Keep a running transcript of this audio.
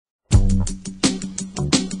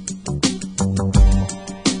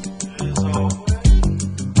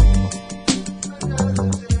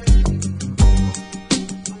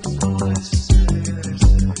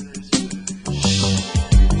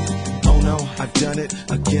I've done it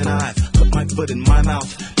again. I've put my foot in my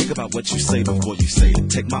mouth. Think about what you say before you say it.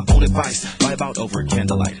 Take my own advice, vibe out over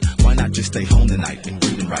candlelight. Why not just stay home tonight and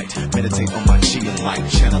read and write? Meditate on my chi and light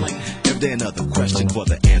channeling. Every day another question for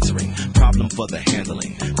the answering, problem for the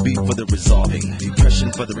handling, beat for the resolving,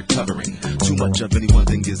 depression for the recovering. Too much of any one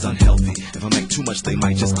thing is unhealthy. If I make too much, they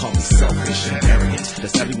might just call me selfish and arrogant.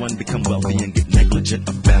 Does everyone become wealthy and get negligent?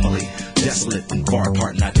 A family desolate and far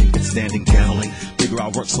apart, not in good standing, gambling. Figure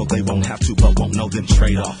I'll work so they won't have to, but won't know them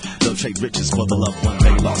trade off. They'll trade riches for the loved one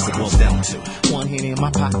they lost. It boils down to one hand in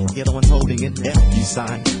my pocket, the other one's holding an F you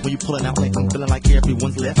sign. When you pulling out late and feeling like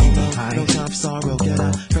everyone's left you behind. No time for sorrow, get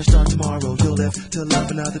a fresh start tomorrow. You'll live to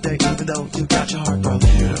love another day, even though you got your heart broke.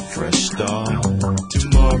 Get a fresh start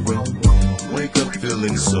tomorrow. Wake up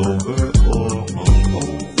feeling sober or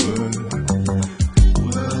hungover.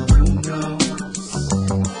 Well, who knows?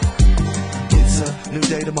 It's a new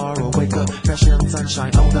day tomorrow. Wake up, fresh air and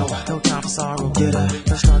sunshine. Oh no, no time for sorrow. Get a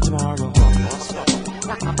fresh start tomorrow.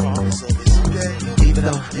 Even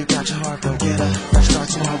though you got your heart broke, get a fresh start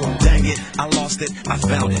tomorrow. Dang it, I lost it, I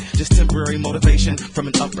found it. Just temporary motivation from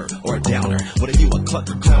an upper or a downer. What are you, a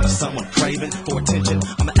clucker, clown, or someone craving for attention?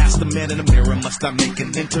 I'ma ask the man in the mirror, must I make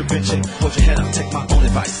an intervention? Hold your head up, take my own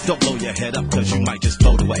advice. Don't blow your head up, cause you might just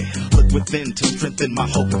float away. Look within to strengthen my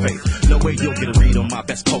hope and faith. No way you'll get a read on my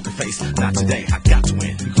best poker face. Not today, I got to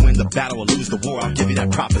win. You can win the battle or lose the war, I'll give you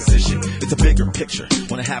that proposition. It's a bigger picture,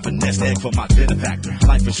 wanna have a nest egg for my benefactor.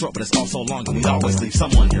 Life is short, but it's also long, and we always leave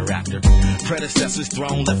someone hereafter. Predecessors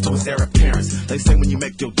throne left to his heir of parents. They say when you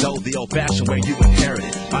make your dough the old-fashioned way, you inherit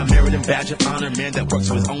it. My merit and badge of honor, man that works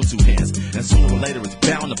with his own two hands. And sooner or later it's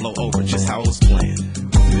bound to blow over, just how it was planned.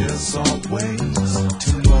 There's always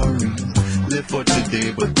tomorrow. Live for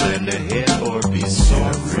today, but plan ahead or be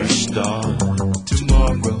sorry. Fresh start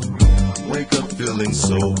tomorrow. Wake up feeling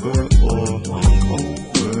sober or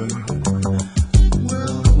hungover.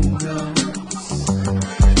 Well, who knows?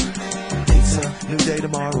 It's a new day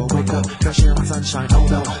tomorrow. Wake up, fresh air and sunshine. Oh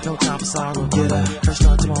no, no time for sorrow. Get a fresh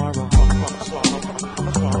start tomorrow.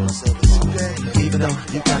 Even though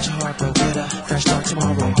you got your heart broke, get a fresh start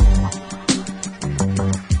tomorrow.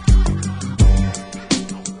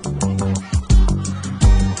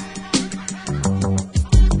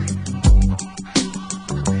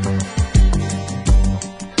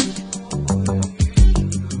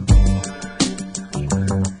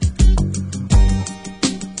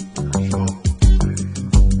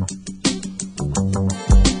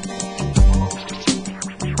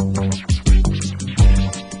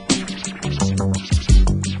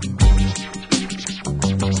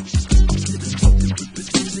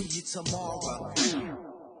 Tomorrow.